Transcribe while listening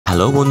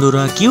Hello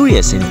বন্ধুরা,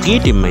 curious and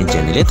creative mind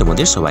চ্যানেলে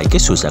তোমাদের সবাইকে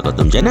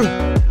সুস্বাগতম জানাই।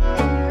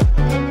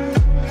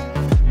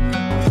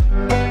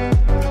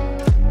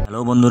 হ্যালো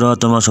বন্ধুরা,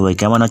 তোমরা সবাই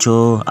কেমন আছো?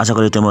 আশা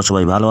করি তোমরা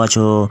সবাই ভালো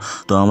আছো।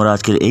 তো আমরা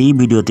আজকের এই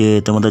ভিডিওতে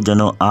তোমাদের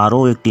জন্য আরও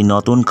একটি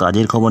নতুন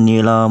কাজের খবর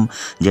নিয়ে এলাম,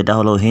 যেটা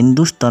হলো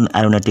হিন্দুস্তান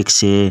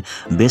অ্যারোনটিক্সে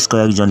বেশ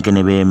কয়েকজনকে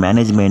নেবে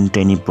ম্যানেজমেন্ট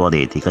ট্রেনি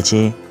পদে, ঠিক আছে।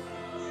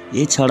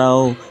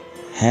 এছাড়াও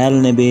হ্যাল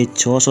নেবে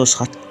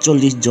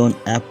 647 জন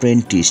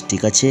অ্যাপ্রেন্টিস,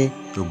 ঠিক আছে।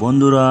 তো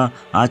বন্ধুরা,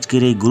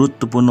 আজকের এই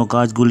গুরুত্বপূর্ণ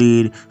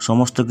কাজগুলির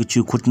সমস্ত কিছু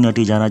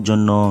খুঁটিনাটি জানার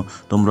জন্য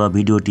তোমরা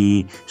ভিডিওটি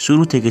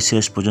শুরু থেকে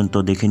শেষ পর্যন্ত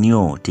দেখে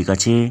নিও, ঠিক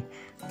আছে।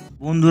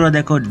 বন্ধুরা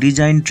দেখো,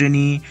 ডিজাইন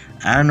ট্রেনি,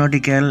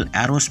 অ্যারোনটিক্যাল,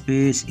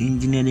 অ্যারোস্পেস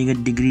ইঞ্জিনিয়ারিংয়ের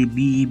degree,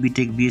 BE,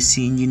 B Tech, BSc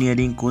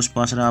engineering course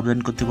পাশরা আবেদন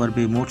করতে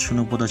পারবে। মোট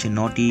শূন্যপদ আছে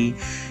 9টি।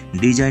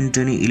 Design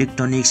trainee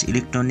electronics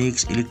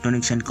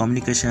and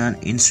communication,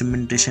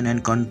 instrumentation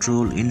and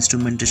control,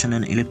 instrumentation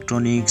and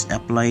electronics,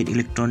 applied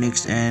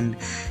electronics and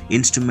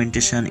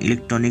instrumentation,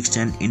 electronics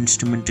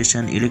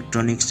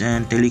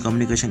and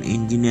telecommunication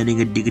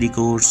ইঞ্জিনিয়ারিংয়ের ডিগ্রি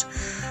কোর্স,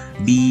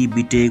 বিই,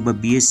 বিটেক বা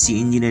BSc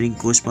engineering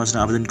course পাশরা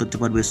আবেদন করতে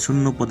পারবে।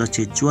 শূন্যপদ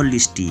আছে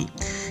 44টি।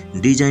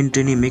 Design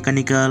trainee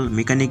mechanical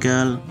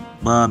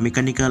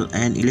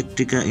and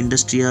electrical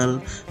industrial,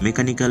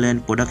 mechanical and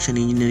production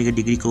ইঞ্জিনিয়ারিংয়ের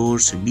degree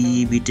course, BE,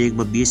 B Tech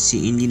বা BSc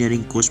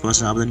engineering course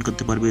পাশরা আবেদন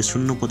করতে পারবে।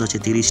 শূন্যপদ আছে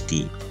 30টি।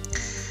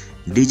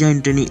 Design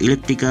trainee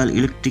electrical and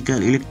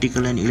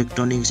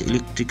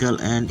electrical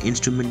and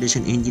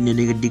instrumentation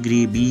ইঞ্জিনিয়ারিংয়ের ডিগ্রি,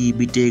 বিই,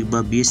 বিটেক বা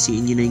বিএসসি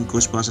ইঞ্জিনিয়ারিং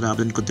কোর্স পাশরা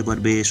আবেদন করতে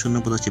পারবে।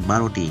 শূন্যপদ আছে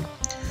 12টি।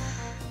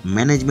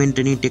 ম্যানেজমেন্ট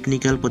ট্রেনি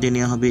টেকনিক্যাল পদে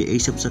নেওয়া হবে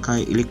এইসব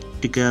শাখায়: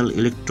 electrical,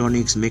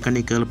 electronics,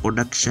 mechanical,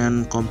 production,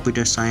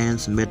 computer science,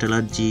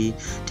 metallurgy,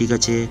 ঠিক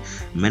আছে।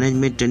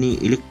 ম্যানেজমেন্ট ট্রেনি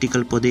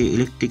ইলেকট্রিক্যাল পদে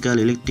electrical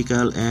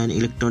and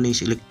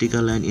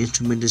electrical and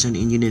instrumentation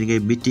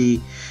ইঞ্জিনিয়ারিংয়ের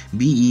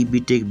BE,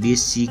 B Tech,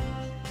 BSc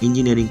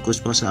engineering course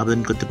পাশে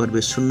আবেদন করতে পারবে।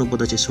 শূন্যপদ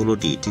আছে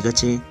 16টি, ঠিক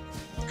আছে।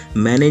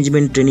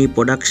 ম্যানেজমেন্ট ট্রেনি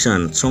প্রোডাকশন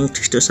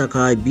সংশ্লিষ্ট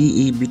শাখায়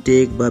বিই,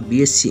 বিটেক বা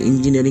বিএসসি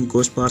ইঞ্জিনিয়ারিং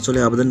কোর্স পাস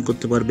হলে আবেদন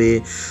করতে পারবে।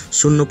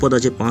 শূন্যপদ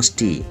আছে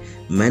 5টি।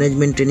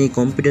 ম্যানেজমেন্ট ট্রেনি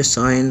কম্পিউটার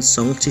সায়েন্স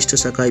সংশ্লিষ্ট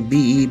শাখায়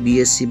বিই,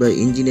 বিএসসি বা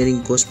ইঞ্জিনিয়ারিং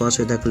কোর্স পাস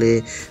হয়ে থাকলে,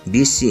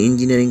 বিএসসি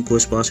ইঞ্জিনিয়ারিং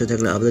কোর্স পাস হয়ে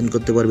থাকলে আবেদন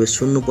করতে পারবে।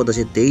 শূন্যপদ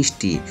আছে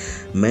 23টি।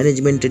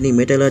 ম্যানেজমেন্ট ট্রেনি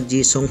মেটালার্জি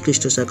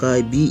সংশ্লিষ্ট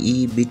শাখায় বিই,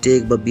 বিটেক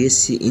বা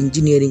বিএসসি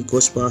ইঞ্জিনিয়ারিং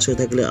কোর্স পাস হয়ে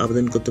থাকলে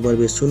আবেদন করতে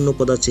পারবে।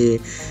 শূন্যপদ আছে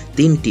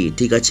 3টি,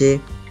 ঠিক আছে।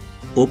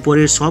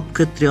 ওপরের সব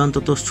ক্ষেত্রে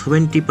অন্তত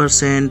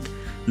 70%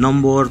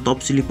 নম্বর,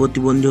 তফসিলি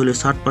প্রতিবন্ধী হলে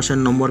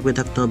 60% নম্বর পেয়ে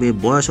থাকতে হবে।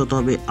 বয়স হতে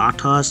হবে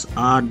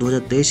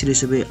 28/8/2023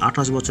 হিসেবে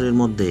 28 বছরের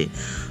মধ্যে।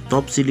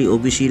 তফসিলি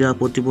ওবিসিরা,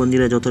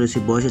 প্রতিবন্ধীরা যথারীতি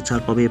বয়সের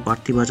ছাড় পাবে।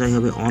 প্রার্থী বাছাই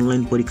হবে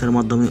অনলাইন পরীক্ষার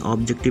মাধ্যমে।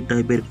 অবজেক্টিভ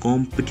টাইপের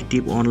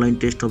কম্পিটিটিভ অনলাইন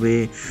টেস্ট হবে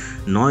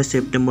 9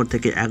 সেপ্টেম্বর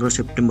থেকে 11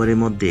 সেপ্টেম্বরের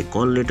মধ্যে।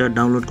 কল লেটার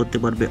ডাউনলোড করতে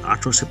পারবে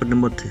 18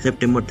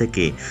 সেপ্টেম্বর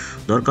থেকে।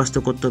 দরখাস্ত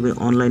করতে হবে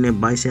অনলাইনে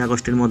 22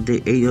 আগস্টের মধ্যে।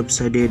 এই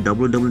ওয়েবসাইটে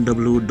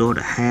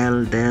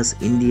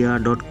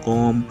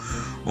www.halindia.com।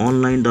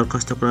 অনলাইন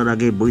দরখাস্ত করার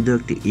আগে বৈধ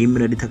একটি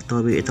ইমেল আইডি থাকতে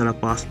হবে। এছাড়া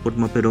পাসপোর্ট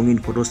মাপের রঙিন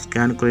ফটো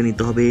স্ক্যান করে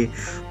নিতে হবে।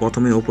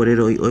 প্রথমে ওপরের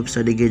ওই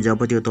ওয়েবসাইটে গিয়ে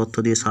যাবতীয় তথ্য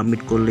দিয়ে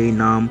সাবমিট করলেই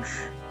নাম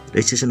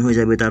রেজিস্ট্রেশন হয়ে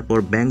যাবে। তারপর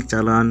ব্যাংক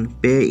চালান,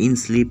 পে ইন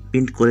স্লিপ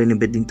প্রিন্ট করে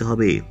নিতে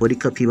হবে।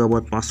 পরীক্ষা ফি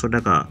বাবদ 500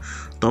 টাকা।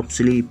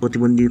 তফসিলি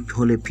প্রতিবন্ধী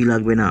হলে ফি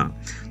লাগবে না।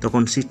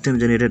 তখন system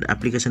generated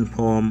application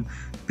form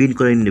print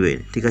করে নেবে,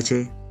 ঠিক আছে।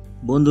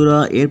 বন্ধুরা,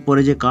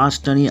 এরপরে যে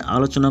কাজটা নিয়ে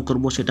আলোচনা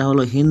করব সেটা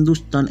হলো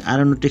Hindustan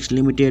Aeronautics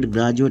limited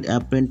graduate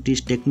apprentice,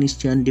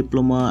 technician,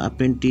 diploma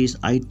apprentice,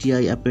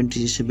 ITI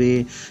apprentice হিসেবে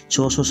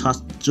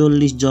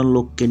 647 জন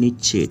লোককে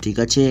নিচ্ছে, ঠিক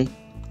আছে।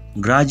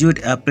 গ্রাজুয়েট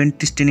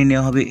অ্যাপ্রেন্টিস ট্রেনিং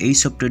নেওয়া হবে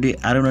এইসব ট্রেডে: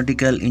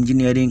 aeronautical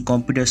engineering,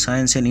 computer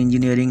science and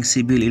engineering,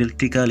 civil,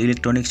 electrical,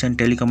 electronics and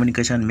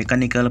telecommunication,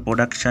 mechanical,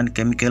 production,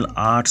 chemical,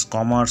 arts,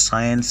 commerce,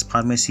 science,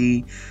 pharmacy,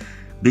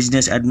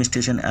 business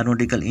administration,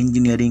 aeronautical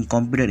engineering,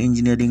 computer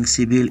engineering,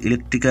 civil,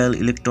 electrical,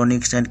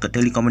 electronics and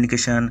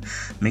telecommunication,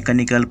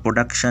 mechanical,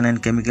 production and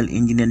chemical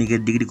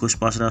ইঞ্জিনিয়ারিংয়ের degree course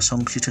পাসরা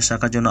সংশ্লিষ্ট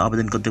শাখার জন্য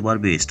আবেদন করতে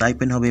পারবে।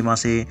 Stipend হবে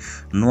মাসে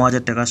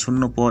 9,000 টাকা।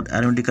 শূন্যপদ: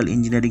 অ্যারোনটিক্যাল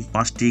ইঞ্জিনিয়ারিং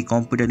 5টি,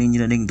 কম্পিউটার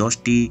ইঞ্জিনিয়ারিং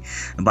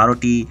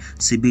 12টি,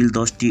 সিভিল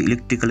 10টি,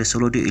 ইলেকট্রিক্যালে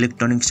 16টি,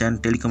 ইলেকট্রনিক্স অ্যান্ড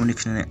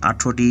টেলিকমিউনিকেশনে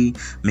 18টি,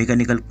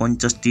 মেকানিক্যাল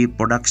 50টি,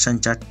 প্রোডাকশন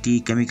 4টি,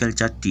 কেমিক্যাল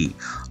 4টি।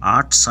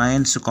 আর্টস,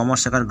 সায়েন্স ও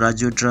কমার্স শাখার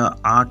গ্রাজুয়েটরা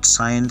আর্টস,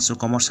 সায়েন্স ও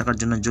কমার্স শাখার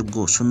জন্য যোগ্য।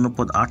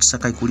 শূন্যপদ: আর্টস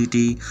শাখায়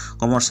 20টি,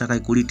 কমার্স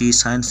শাখায় 20টি,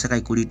 সায়েন্স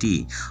শাখায় 20টি।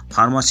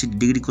 ফার্মাসি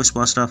ডিগ্রি কোর্স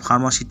পাসরা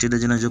ফার্মাসি ট্রেডের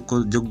জন্য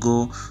যোগ্য।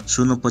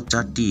 শূন্যপদ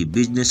 4টি।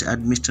 Business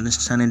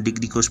অ্যাডমিনিস্ট্রেশনের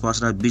degree course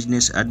পাসরা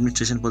business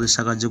administration পদের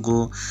শাখার যোগ্য।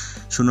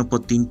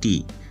 শূন্যপদ 3টি।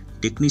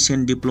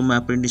 টেকনিশিয়ান, ডিপ্লোমা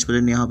অ্যাপ্রেন্টিস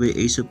পদে নেওয়া হবে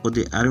এইসব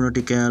পদে: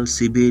 aeronautical,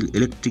 civil,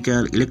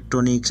 electrical,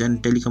 electronics and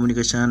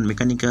telecommunication,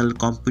 mechanical,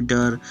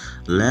 computer,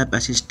 lab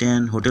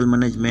assistant, hotel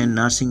management,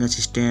 nursing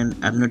assistant.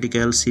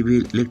 Aeronautical,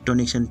 civil,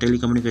 electronics and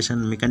telecommunication,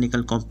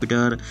 mechanical,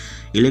 computer,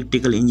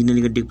 electrical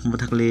ইঞ্জিনিয়ারিংয়ের ডিপ্লোমা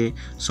থাকলে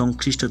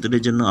সংশ্লিষ্ট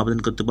ট্রেডের জন্য আবেদন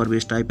করতে পারবে।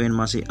 স্টাইপেন্ড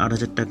মাসে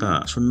 8,000 টাকা।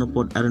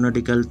 শূন্যপদ: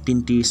 অ্যারোনটিক্যাল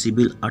 3টি,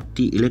 সিভিল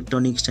 8টি,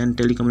 electronics and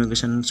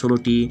telecommunication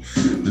 16টি,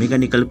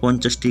 mechanical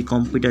 50টি,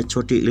 computer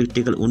 6টি,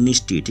 ইলেকট্রিক্যাল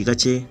 19টি, ঠিক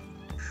আছে।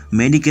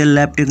 Medical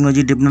lab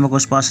technology diploma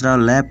course পাসরা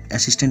lab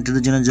অ্যাসিস্ট্যান্টের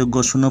জন্য যোগ্য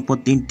শূন্যপদ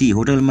 3টি।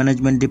 Hotel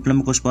management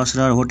diploma course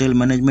পাসরা hotel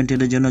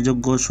ম্যানেজমেন্টের জন্য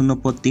যোগ্য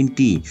শূন্যপদ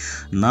 3টি।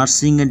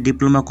 নার্সিং এর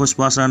ডিপ্লোমা কোর্স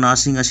পাসরা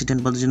নার্সিং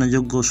অ্যাসিস্ট্যান্ট পদের জন্য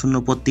যোগ্য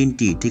শূন্যপদ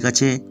 3টি। ঠিক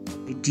আছে।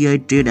 আইটিআই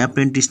ট্রেড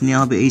অ্যাপ্রেন্টিস নেওয়া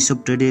হবে এইসব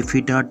ট্রেডে: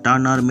 fitter,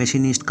 Turner,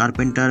 machinist,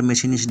 carpenter,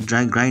 machinist,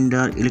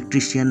 grinder,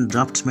 electrician,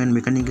 draughtsman,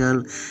 mechanical,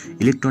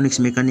 electronics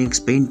mechanics,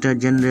 painter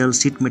general,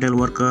 sheet metal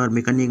worker,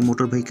 mechanic,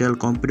 motor vehicle,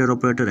 computer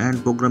operator and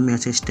programming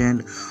assistant,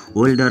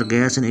 welder,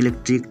 gas and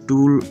electric,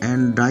 tool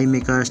and dye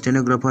maker,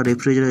 stenographer,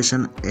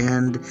 refrigeration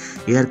and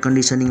air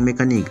conditioning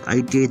mechanic.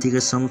 ITI থেকে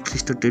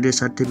সংশ্লিষ্ট ট্রেডের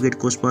certificate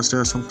course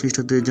পাসরা সংশ্লিষ্ট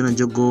ট্রেডের জন্য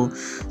যোগ্য।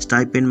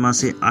 Stipend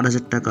মাসে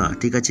 8,000 টাকা।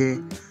 ঠিক আছে।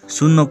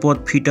 শূন্যপদ: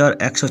 ফিটার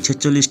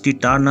 146টি,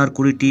 টার্নার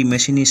 20টি,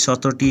 মেশিনিস্ট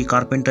 17টি,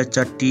 কার্পেন্টার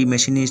 4টি,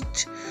 machinist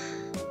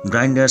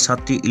grinder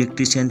 7টি,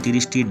 electrician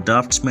 30টি,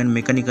 draughtsman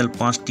mechanical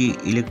 5টি,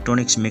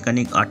 ইলেকট্রনিক্স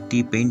মেকানিক 8টি,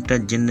 painter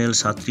general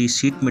 7টি,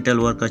 sheet metal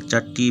worker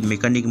 4টি,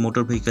 মেকানিক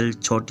মোটর ভেহিকল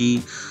 6টি,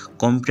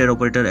 computer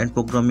operator and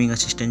programming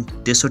assistant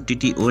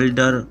 63টি,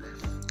 welder,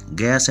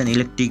 gas and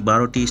electric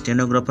 12টি,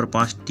 stenographer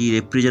 5টি,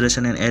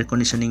 refrigeration and air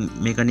conditioning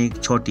mechanic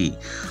 6টি।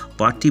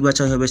 প্রার্থী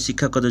বাছাই হবে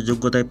শিক্ষাগত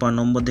যোগ্যতায় 5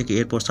 নম্বর থেকে।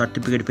 এরপর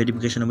সার্টিফিকেট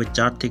ভেরিফিকেশন হবে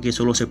 4 থেকে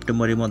 16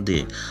 সেপ্টেম্বরের মধ্যে।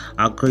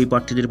 আগ্রহী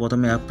প্রার্থীদের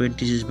প্রথমে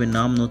অ্যাপ্রেন্টিস হিসেবে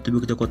নাম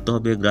নথিভুক্ত করতে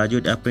হবে।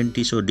 গ্রাজুয়েট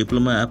অ্যাপ্রেন্টিস ও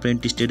ডিপ্লোমা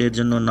অ্যাপ্রেন্টিস ট্রেডের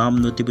জন্য নাম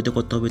নথিভুক্ত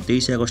করতে হবে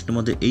 23 আগস্টের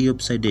মধ্যে এই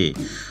ওয়েবসাইটে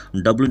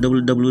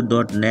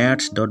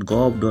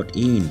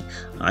www.nats.gov.in।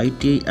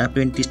 আইটিআই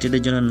অ্যাপ্রেন্টিস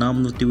ট্রেডের জন্য নাম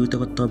নথিভুক্ত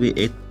করতে হবে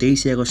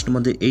 23 আগস্টের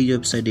মধ্যে এই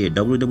ওয়েবসাইটে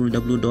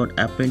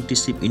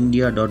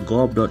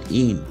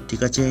www.apprenticeshipindia.gov.in।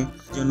 ঠিক আছে।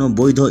 জন্য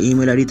বৈধ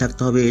ইমেল আইডি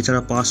থাকতে হবে।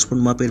 এছাড়া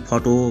পাসপোর্ট মাপের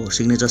ফটো,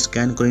 সিগনেচার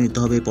স্ক্যান করে নিতে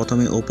হবে।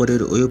 প্রথমে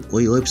ওপরের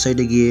ওই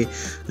ওয়েবসাইটে গিয়ে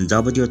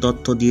যাবতীয়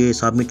তথ্য দিয়ে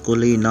সাবমিট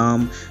করলেই নাম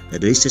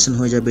রেজিস্ট্রেশন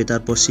হয়ে যাবে।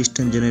 তারপর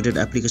system generated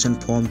application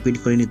form print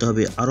করে নিতে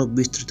হবে। আরও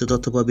বিস্তৃত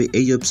তথ্য পাবে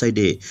এই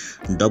ওয়েবসাইটে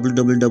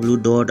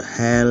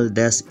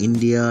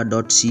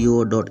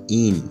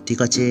www.hal-india.co.in।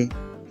 ঠিক আছে।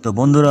 তো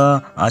বন্ধুরা,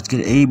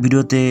 আজকের এই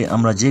ভিডিওতে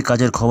আমরা যে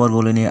কাজের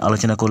খবরগুলো নিয়ে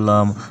আলোচনা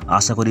করলাম,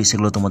 আশা করি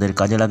সেগুলো তোমাদের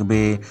কাজে লাগবে।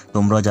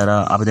 তোমরা যারা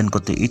আবেদন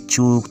করতে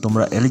ইচ্ছুক,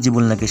 তোমরা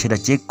এলিজিবল নাকি সেটা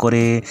চেক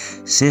করে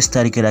শেষ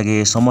তারিখের আগে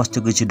সমস্ত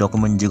কিছু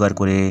ডকুমেন্ট জোগাড়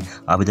করে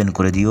আবেদন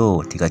করে দিও।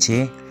 ঠিক আছে।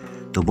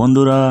 তো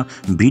বন্ধুরা,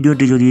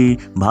 ভিডিওটি যদি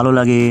ভালো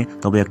লাগে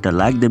তবে একটা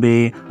লাইক দেবে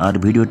আর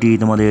ভিডিওটি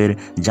তোমাদের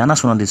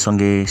জানাশোনাদের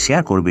সঙ্গে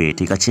শেয়ার করবে।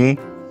 ঠিক আছে।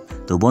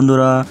 তো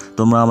বন্ধুরা,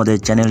 তোমরা আমাদের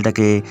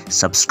চ্যানেলটাকে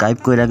সাবস্ক্রাইব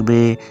করে রাখবে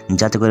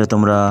যাতে করে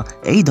তোমরা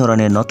এই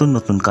ধরনের নতুন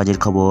নতুন কাজের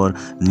খবর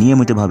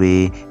নিয়মিতভাবে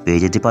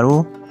পেয়ে যেতে পারো।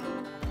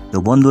 তো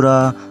বন্ধুরা,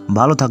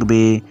 ভালো থাকবে,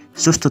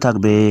 সুস্থ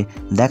থাকবে।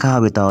 দেখা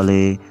হবে তাহলে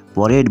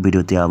পরের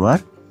ভিডিওতে আবার।